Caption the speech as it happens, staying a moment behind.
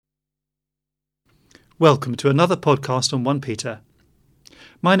Welcome to another podcast on 1 Peter.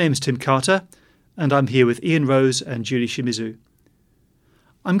 My name is Tim Carter, and I'm here with Ian Rose and Julie Shimizu.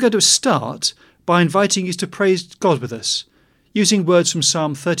 I'm going to start by inviting you to praise God with us, using words from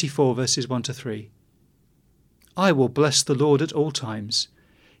Psalm 34, verses 1 to 3. I will bless the Lord at all times.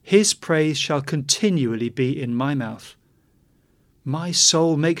 His praise shall continually be in my mouth. My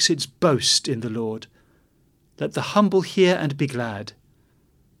soul makes its boast in the Lord. Let the humble hear and be glad.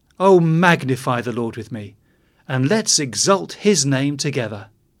 Oh, magnify the Lord with me, and let's exalt his name together.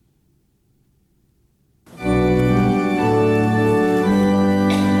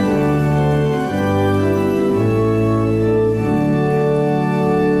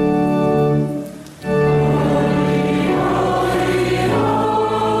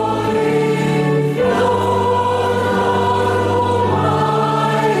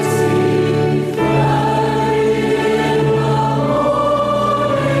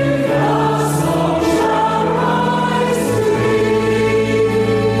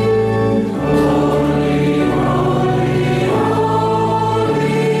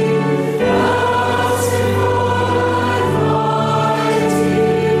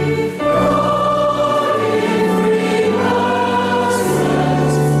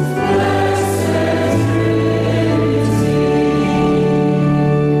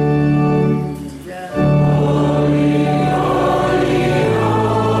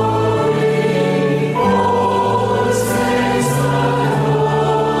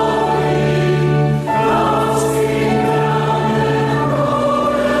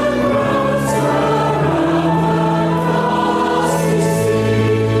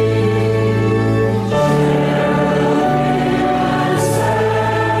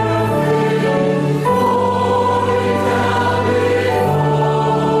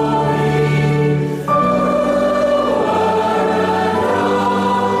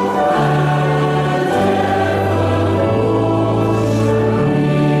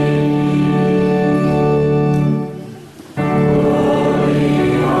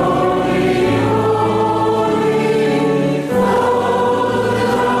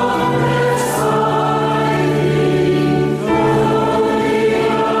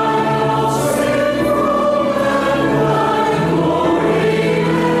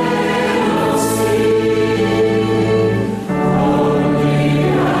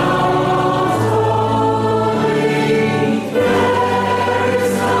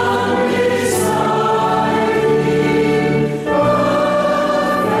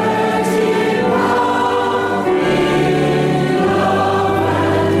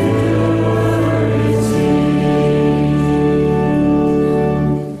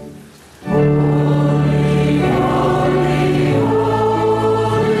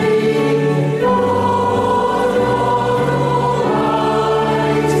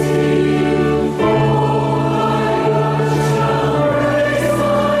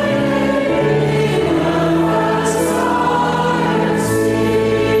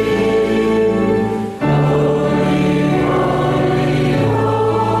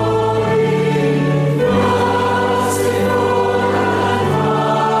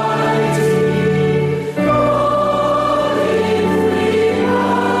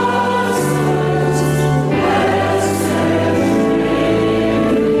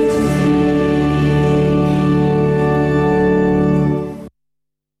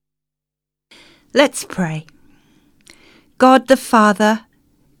 Let's pray. God the Father,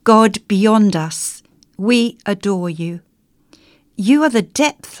 God beyond us, we adore you. You are the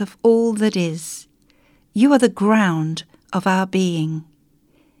depth of all that is. You are the ground of our being.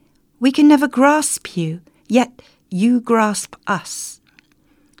 We can never grasp you, yet you grasp us.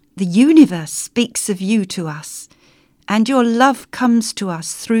 The universe speaks of you to us, and your love comes to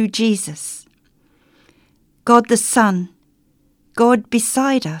us through Jesus. God the Son, God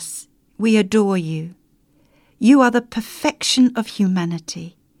beside us, we adore you. You are the perfection of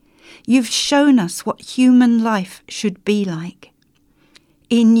humanity. You've shown us what human life should be like.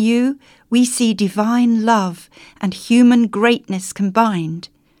 In you, we see divine love and human greatness combined.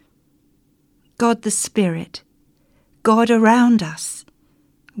 God the Spirit, God around us,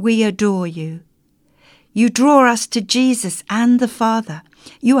 we adore you. You draw us to Jesus and the Father.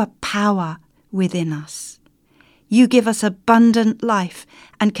 You are power within us. You give us abundant life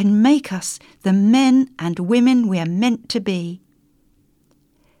and can make us the men and women we are meant to be.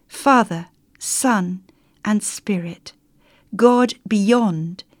 Father, Son, and Spirit, God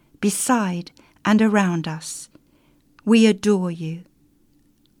beyond, beside, and around us, we adore you.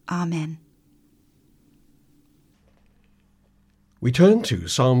 Amen. We turn to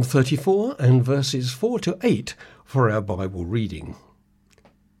Psalm 34 and verses 4 to 8 for our Bible reading.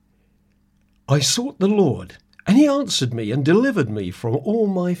 I sought the Lord, and he answered me and delivered me from all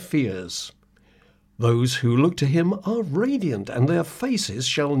my fears. Those who look to him are radiant, and their faces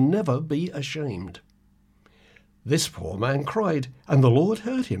shall never be ashamed. This poor man cried, and the Lord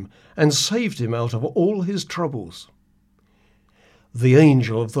heard him, and saved him out of all his troubles. The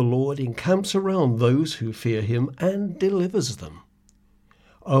angel of the Lord encamps around those who fear him and delivers them.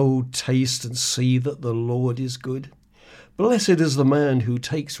 O taste and see that the Lord is good. Blessed is the man who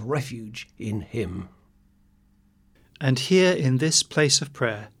takes refuge in him. And here in this place of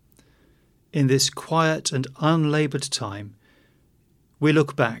prayer, in this quiet and unlaboured time, we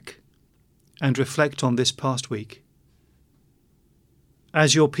look back and reflect on this past week.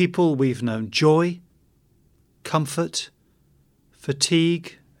 As your people, we've known joy, comfort,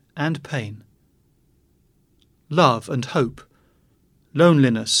 fatigue and pain, love and hope,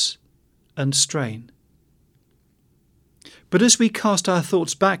 loneliness and strain. But as we cast our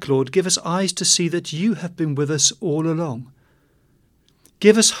thoughts back, Lord, give us eyes to see that you have been with us all along.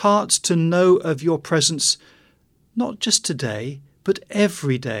 Give us hearts to know of your presence, not just today, but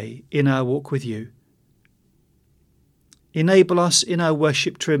every day in our walk with you. Enable us in our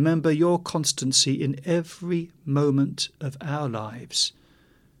worship to remember your constancy in every moment of our lives.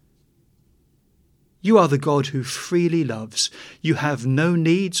 You are the God who freely loves. You have no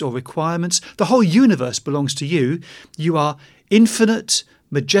needs or requirements. The whole universe belongs to you. You are infinite,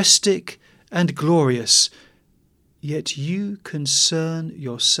 majestic, and glorious. Yet you concern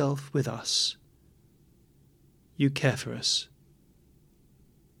yourself with us. You care for us.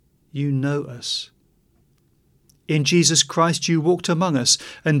 You know us. In Jesus Christ you walked among us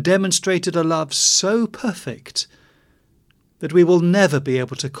and demonstrated a love so perfect that we will never be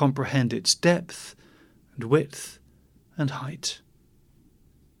able to comprehend its depth and width and height.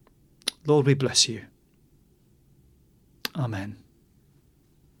 Lord, we bless you. Amen.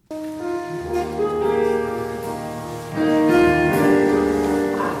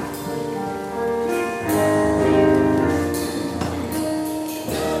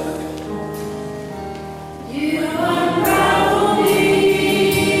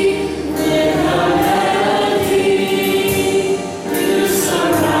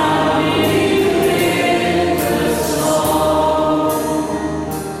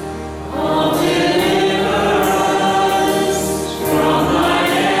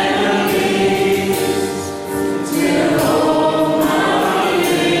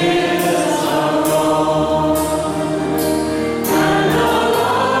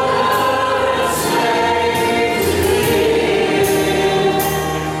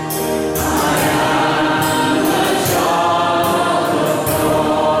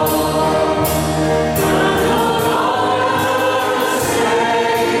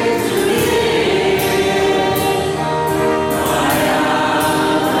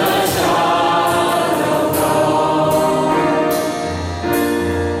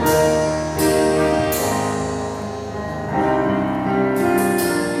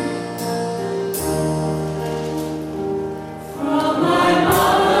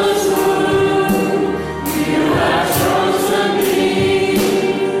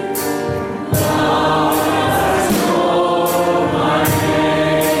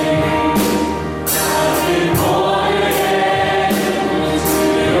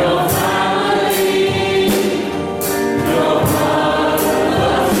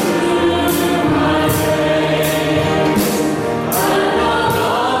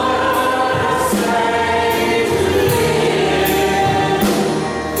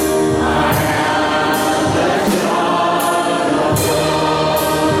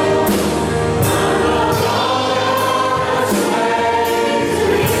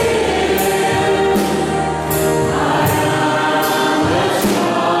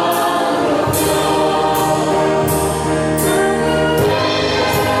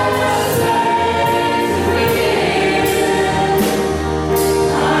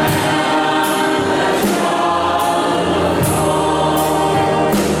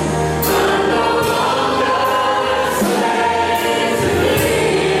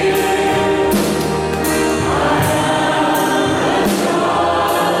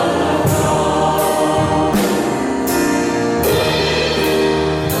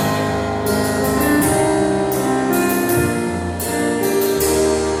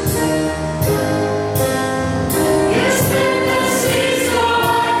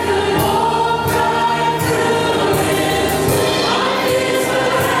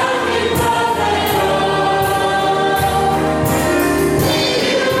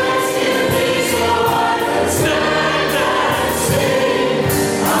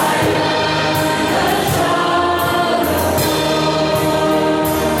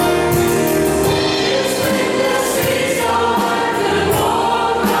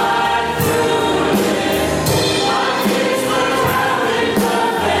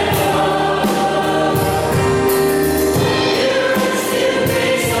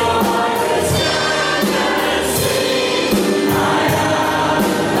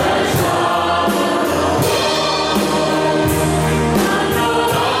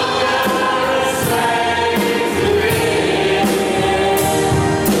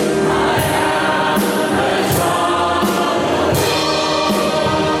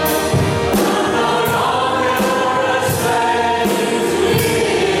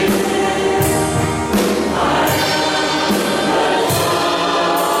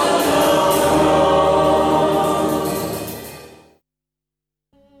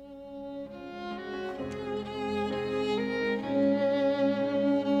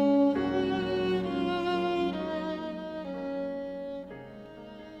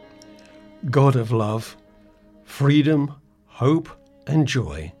 God of love, freedom, hope, and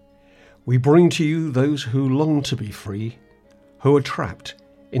joy, we bring to you those who long to be free, who are trapped,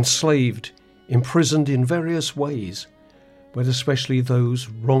 enslaved, imprisoned in various ways, but especially those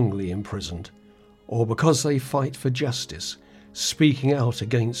wrongly imprisoned, or because they fight for justice, speaking out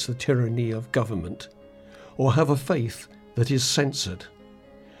against the tyranny of government, or have a faith that is censored.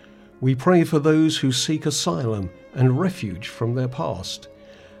 We pray for those who seek asylum and refuge from their past,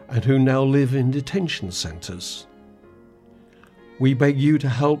 and who now live in detention centres. We beg you to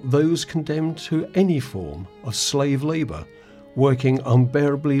help those condemned to any form of slave labour, working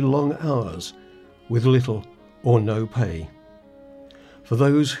unbearably long hours with little or no pay. For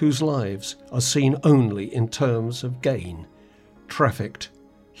those whose lives are seen only in terms of gain, trafficked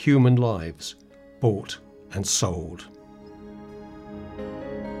human lives bought and sold.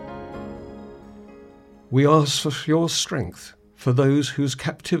 We ask for your strength for those whose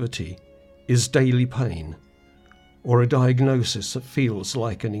captivity is daily pain, or a diagnosis that feels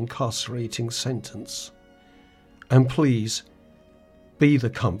like an incarcerating sentence. And please, be the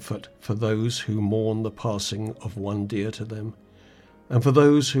comfort for those who mourn the passing of one dear to them, and for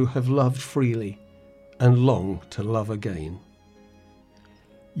those who have loved freely and long to love again.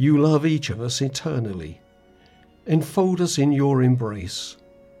 You love each of us eternally. Enfold us in your embrace.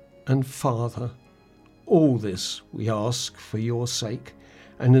 And Father, all this we ask for your sake,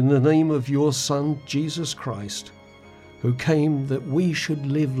 and in the name of your Son, Jesus Christ, who came that we should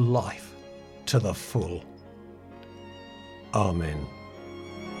live life to the full. Amen.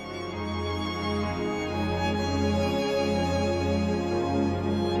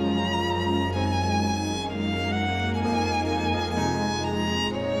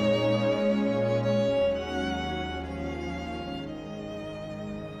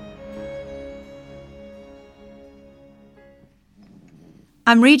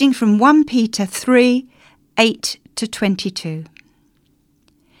 I'm reading from 1 Peter 3, 8-22.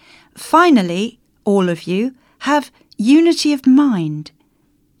 Finally, all of you have unity of mind,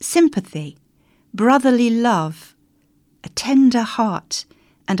 sympathy, brotherly love, a tender heart,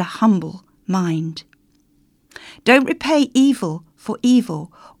 and a humble mind. Don't repay evil for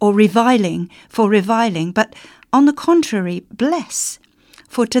evil or reviling for reviling, but on the contrary, bless,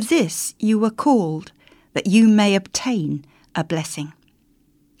 for to this you were called, that you may obtain a blessing.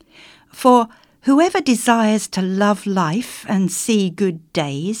 For whoever desires to love life and see good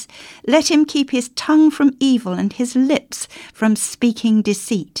days, let him keep his tongue from evil and his lips from speaking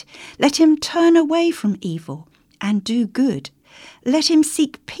deceit. Let him turn away from evil and do good. Let him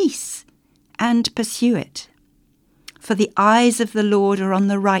seek peace and pursue it. For the eyes of the Lord are on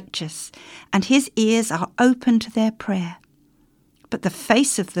the righteous, and his ears are open to their prayer. But the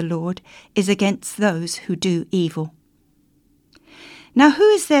face of the Lord is against those who do evil. Now who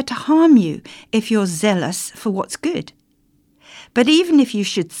is there to harm you if you're zealous for what's good? But even if you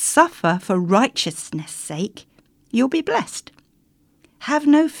should suffer for righteousness' sake, you'll be blessed. Have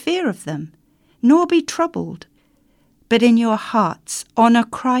no fear of them, nor be troubled, but in your hearts honour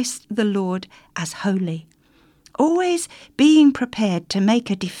Christ the Lord as holy, always being prepared to make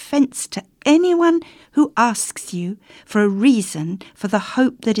a defence to anyone who asks you for a reason for the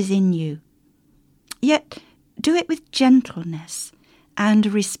hope that is in you. Yet do it with gentleness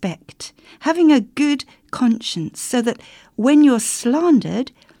and respect, having a good conscience, so that when you're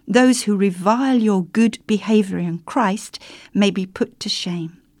slandered, those who revile your good behaviour in Christ may be put to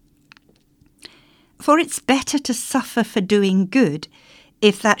shame. For it's better to suffer for doing good,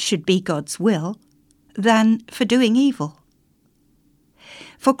 if that should be God's will, than for doing evil.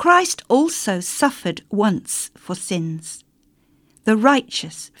 For Christ also suffered once for sins, the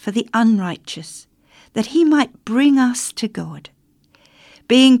righteous for the unrighteous, that he might bring us to God,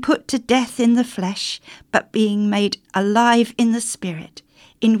 being put to death in the flesh, but being made alive in the Spirit,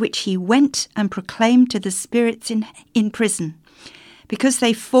 in which he went and proclaimed to the spirits in prison, because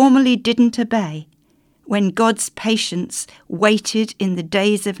they formerly didn't obey, when God's patience waited in the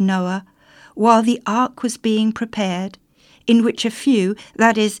days of Noah, while the ark was being prepared, in which a few,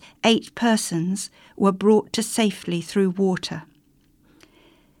 that is, 8 persons, were brought to safety through water.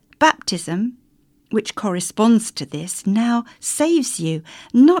 Baptism, which corresponds to this, now saves you,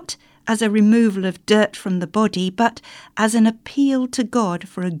 not as a removal of dirt from the body, but as an appeal to God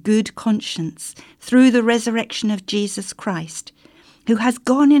for a good conscience through the resurrection of Jesus Christ, who has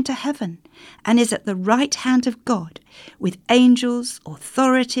gone into heaven and is at the right hand of God, with angels,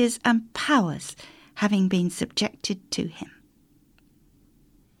 authorities, and powers having been subjected to him.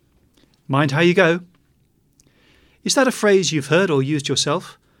 Mind how you go? Is that a phrase you've heard or used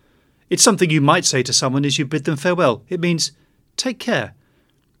yourself? It's something you might say to someone as you bid them farewell. It means, take care.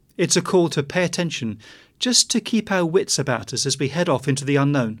 It's a call to pay attention, just to keep our wits about us as we head off into the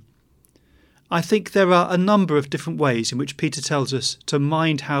unknown. I think there are a number of different ways in which Peter tells us to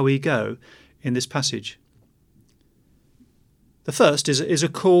mind how we go in this passage. The first is a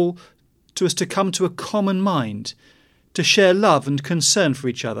call to us to come to a common mind, to share love and concern for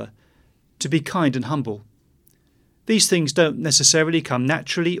each other, to be kind and humble. These things don't necessarily come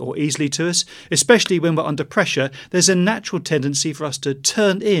naturally or easily to us, especially when we're under pressure. There's a natural tendency for us to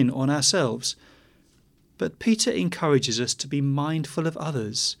turn in on ourselves. But Peter encourages us to be mindful of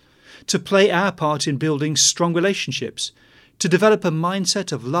others, to play our part in building strong relationships, to develop a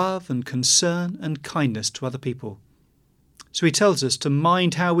mindset of love and concern and kindness to other people. So he tells us to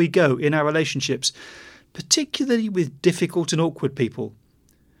mind how we go in our relationships, particularly with difficult and awkward people.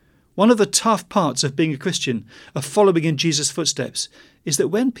 One of the tough parts of being a Christian, of following in Jesus' footsteps, is that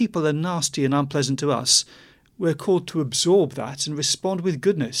when people are nasty and unpleasant to us, we're called to absorb that and respond with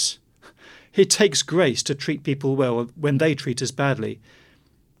goodness. It takes grace to treat people well when they treat us badly.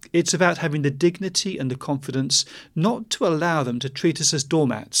 It's about having the dignity and the confidence not to allow them to treat us as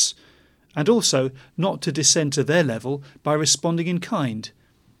doormats, and also not to descend to their level by responding in kind.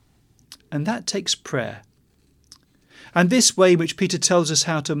 And that takes prayer. And this way in which Peter tells us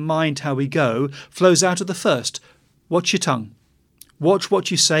how to mind how we go flows out of the first. Watch your tongue. Watch what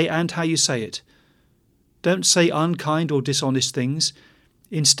you say and how you say it. Don't say unkind or dishonest things.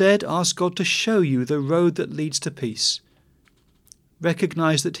 Instead, ask God to show you the road that leads to peace.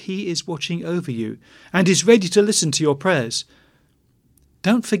 Recognize that He is watching over you and is ready to listen to your prayers.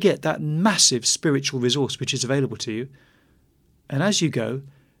 Don't forget that massive spiritual resource which is available to you. And as you go,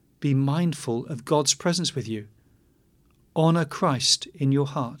 be mindful of God's presence with you. Honour Christ in your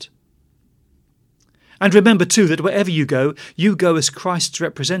heart. And remember too that wherever you go as Christ's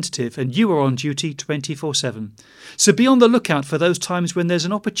representative, and you are on duty 24/7. So be on the lookout for those times when there's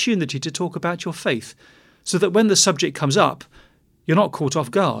an opportunity to talk about your faith, so that when the subject comes up, you're not caught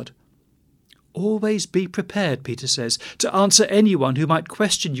off guard. Always be prepared, Peter says, to answer anyone who might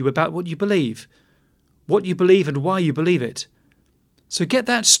question you about what you believe and why you believe it. So get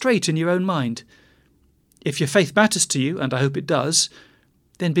that straight in your own mind. If your faith matters to you, and I hope it does,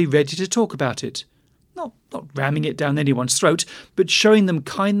 then be ready to talk about it. Not ramming it down anyone's throat, but showing them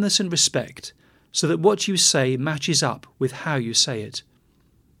kindness and respect, so that what you say matches up with how you say it.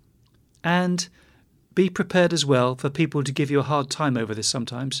 And be prepared as well for people to give you a hard time over this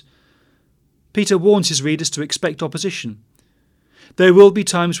sometimes. Peter warns his readers to expect opposition. There will be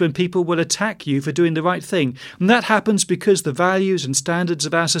times when people will attack you for doing the right thing, and that happens because the values and standards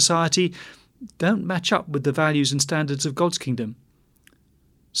of our society don't match up with the values and standards of God's kingdom.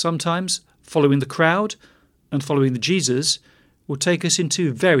 Sometimes following the crowd and following the Jesus will take us in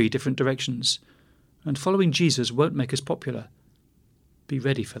two very different directions, and following Jesus won't make us popular. Be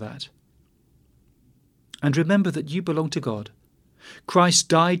ready for that. And remember that you belong to God. Christ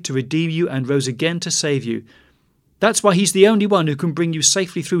died to redeem you and rose again to save you. That's why He's the only one who can bring you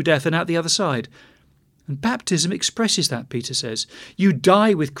safely through death and out the other side. And baptism expresses that, Peter says. You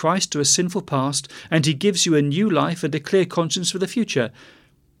die with Christ to a sinful past, and He gives you a new life and a clear conscience for the future.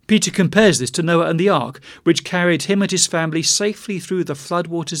 Peter compares this to Noah and the ark, which carried him and his family safely through the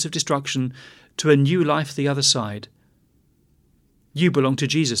floodwaters of destruction to a new life the other side. You belong to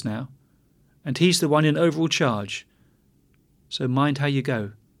Jesus now, and He's the one in overall charge. So mind how you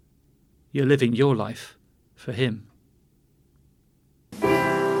go. You're living your life for Him.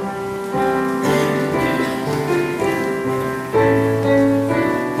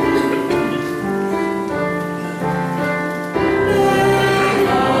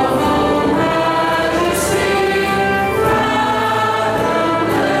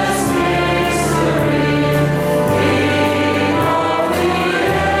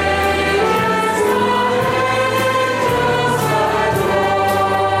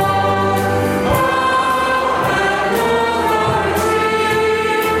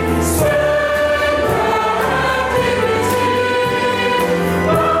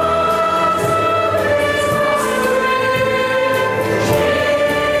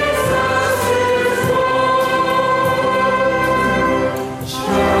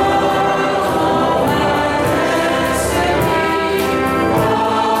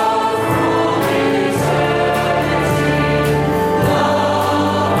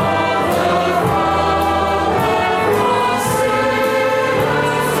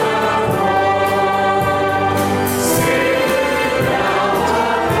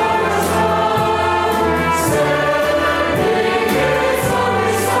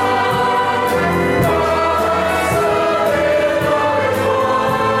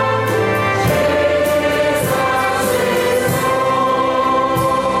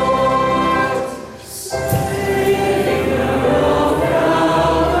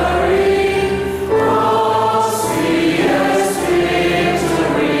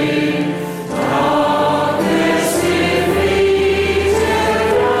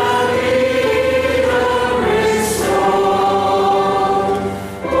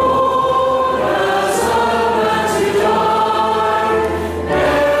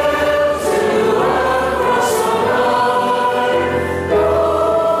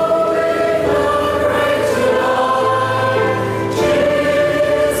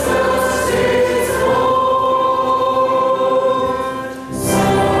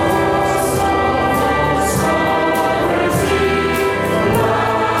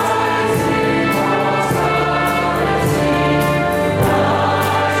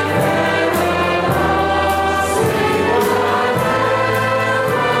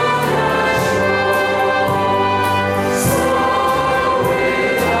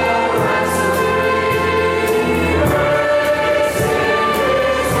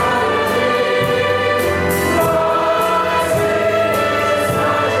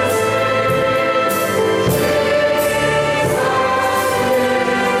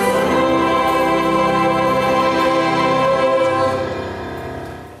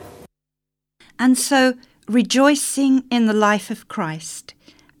 So, rejoicing in the life of Christ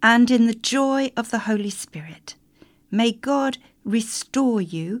and in the joy of the Holy Spirit, may God restore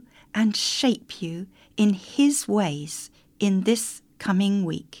you and shape you in his ways in this coming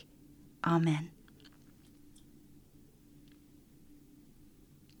week. Amen.